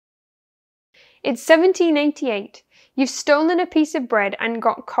It's 1788. You've stolen a piece of bread and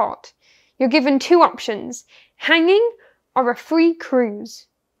got caught. You're given two options, hanging or a free cruise.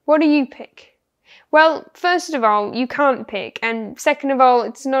 What do you pick? Well, first of all, you can't pick, and second of all,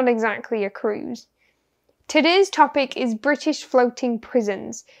 it's not exactly a cruise. Today's topic is British floating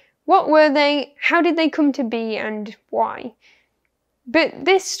prisons. What were they, how did they come to be, and why? But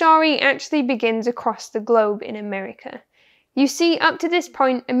this story actually begins across the globe in America. You see, up to this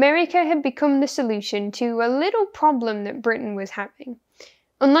point, America had become the solution to a little problem that Britain was having.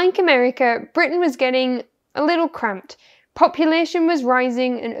 Unlike America, Britain was getting a little cramped. Population was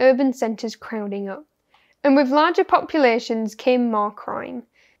rising and urban centres crowding up. And with larger populations came more crime.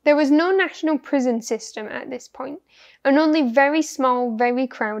 There was no national prison system at this point, and only very small, very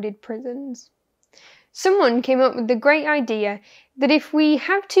crowded prisons. Someone came up with the great idea that if we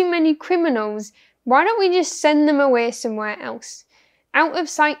have too many criminals, why don't we just send them away somewhere else? Out of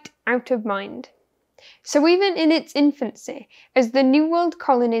sight, out of mind. So even in its infancy, as the New World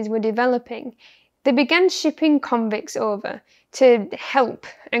colonies were developing, they began shipping convicts over to help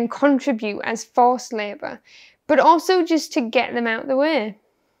and contribute as forced labour, but also just to get them out the way.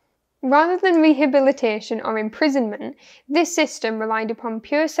 Rather than rehabilitation or imprisonment, this system relied upon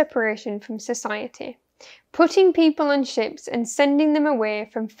pure separation from society, putting people on ships and sending them away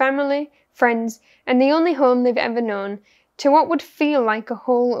from family, friends, and the only home they've ever known, to what would feel like a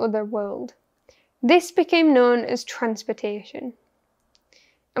whole other world. This became known as transportation.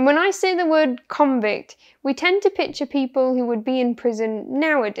 And when I say the word convict, we tend to picture people who would be in prison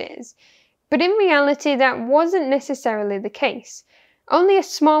nowadays. But in reality, that wasn't necessarily the case. Only a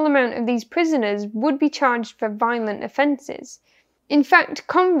small amount of these prisoners would be charged for violent offences. In fact,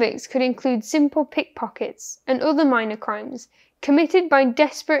 convicts could include simple pickpockets and other minor crimes, committed by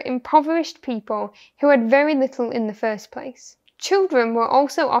desperate, impoverished people who had very little in the first place. Children were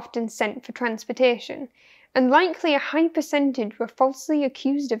also often sent for transportation, and likely a high percentage were falsely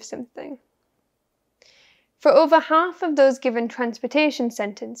accused of something. For over half of those given transportation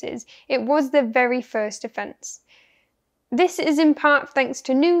sentences, it was their very first offence. This is in part thanks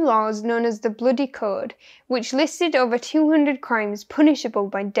to new laws known as the Bloody Code, which listed over 200 crimes punishable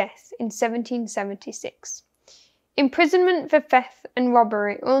by death in 1776. Imprisonment for theft and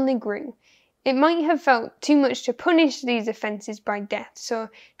robbery only grew. It might have felt too much to punish these offences by death, so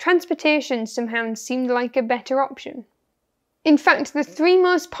transportation somehow seemed like a better option. In fact, the three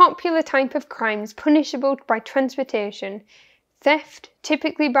most popular type of crimes punishable by transportation: theft,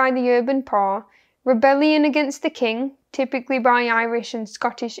 typically by the urban poor; rebellion against the king, typically by Irish and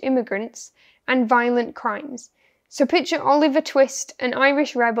Scottish immigrants; and violent crimes. So picture Oliver Twist, an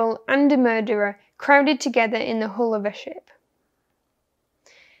Irish rebel and a murderer, crowded together in the hull of a ship.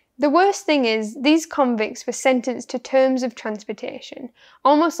 The worst thing is, these convicts were sentenced to terms of transportation,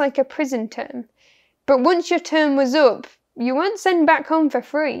 almost like a prison term. But once your term was up, you weren't sent back home for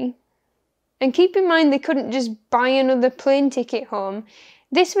free. And keep in mind, they couldn't just buy another plane ticket home.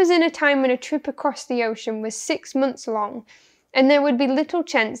 This was in a time when a trip across the ocean was 6 months long, and there would be little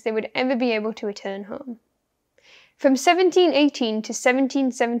chance they would ever be able to return home. From 1718 to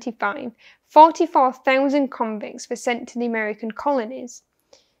 1775, 44,000 convicts were sent to the American colonies.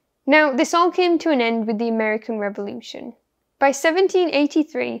 Now, this all came to an end with the American Revolution. By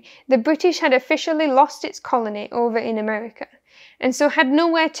 1783, the British had officially lost its colony over in America, and so had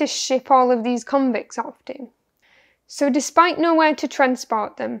nowhere to ship all of these convicts off to. So despite nowhere to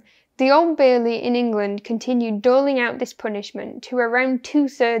transport them, the Old Bailey in England continued doling out this punishment to around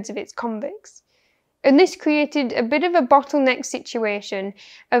 2/3 of its convicts. And this created a bit of a bottleneck situation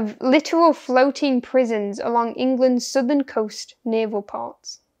of literal floating prisons along England's southern coast naval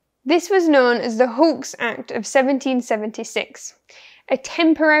ports. This was known as the Hulks Act of 1776, a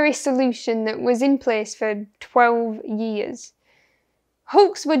temporary solution that was in place for 12 years.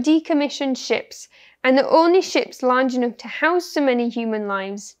 Hulks were decommissioned ships, and the only ships large enough to house so many human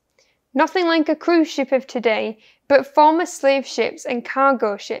lives. Nothing like a cruise ship of today, but former slave ships and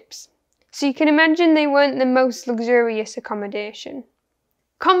cargo ships. So you can imagine they weren't the most luxurious accommodation.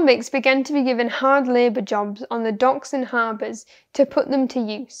 Convicts began to be given hard labour jobs on the docks and harbours to put them to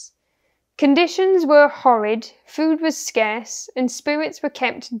use. Conditions were horrid, food was scarce, and spirits were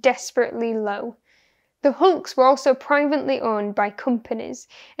kept desperately low. The hulks were also privately owned by companies,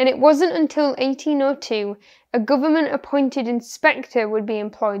 and it wasn't until 1802 a government-appointed inspector would be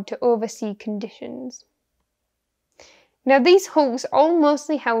employed to oversee conditions. Now, these hulks all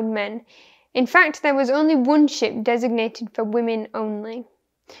mostly held men. In fact, there was only one ship designated for women only.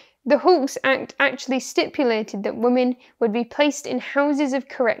 The Hulks Act actually stipulated that women would be placed in houses of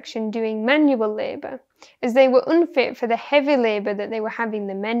correction doing manual labour, as they were unfit for the heavy labour that they were having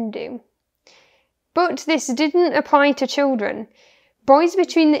the men do. But this didn't apply to children. Boys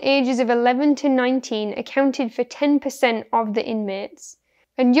between the ages of 11 to 19 accounted for 10% of the inmates,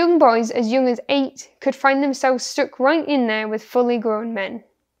 and young boys as young as 8 could find themselves stuck right in there with fully grown men.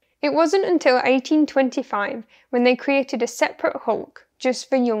 It wasn't until 1825 when they created a separate hulk just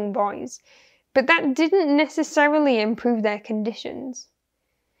for young boys, but that didn't necessarily improve their conditions.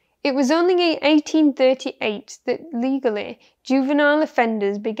 It was only in 1838 that legally juvenile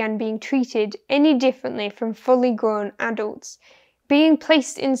offenders began being treated any differently from fully grown adults, being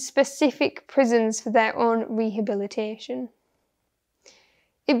placed in specific prisons for their own rehabilitation.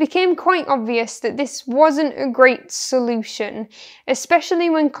 It became quite obvious that this wasn't a great solution, especially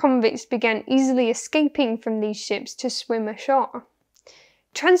when convicts began easily escaping from these ships to swim ashore.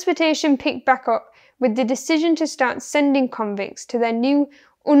 Transportation picked back up with the decision to start sending convicts to their new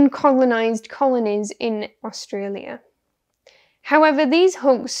uncolonised colonies in Australia. However, these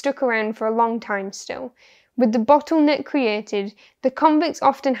hulks stuck around for a long time still. With the bottleneck created, the convicts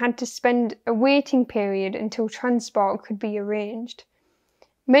often had to spend a waiting period until transport could be arranged.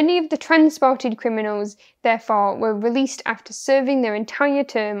 Many of the transported criminals, therefore, were released after serving their entire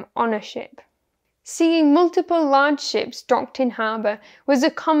term on a ship. Seeing multiple large ships docked in harbour was a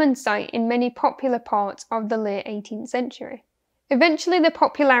common sight in many popular ports of the late 18th century. Eventually, the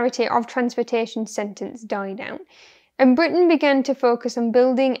popularity of transportation centres died out, and Britain began to focus on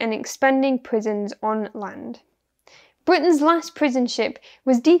building and expanding prisons on land. Britain's last prison ship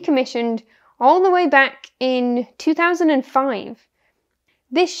was decommissioned all the way back in 2005.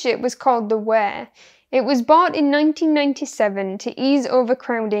 This ship was called the Ware. It was bought in 1997 to ease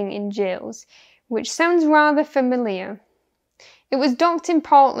overcrowding in jails, which sounds rather familiar. It was docked in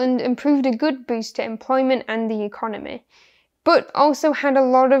Portland and proved a good boost to employment and the economy, but also had a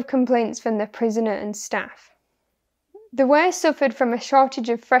lot of complaints from the prisoner and staff. The Ware suffered from a shortage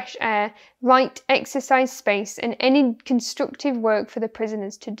of fresh air, light, exercise space, and any constructive work for the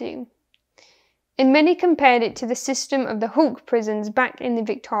prisoners to do. And many compared it to the system of the hulk prisons back in the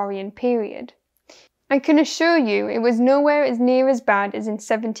Victorian period. I can assure you it was nowhere as near as bad as in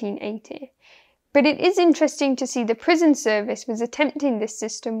 1780, but it is interesting to see the prison service was attempting this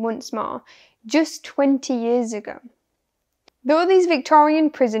system once more, just 20 years ago. Though these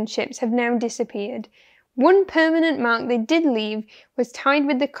Victorian prison ships have now disappeared, one permanent mark they did leave was tied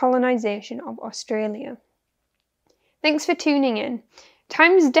with the colonisation of Australia. Thanks for tuning in.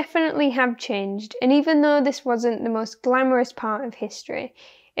 Times definitely have changed, and even though this wasn't the most glamorous part of history,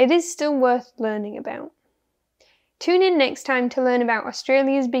 it is still worth learning about. Tune in next time to learn about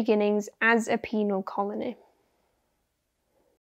Australia's beginnings as a penal colony.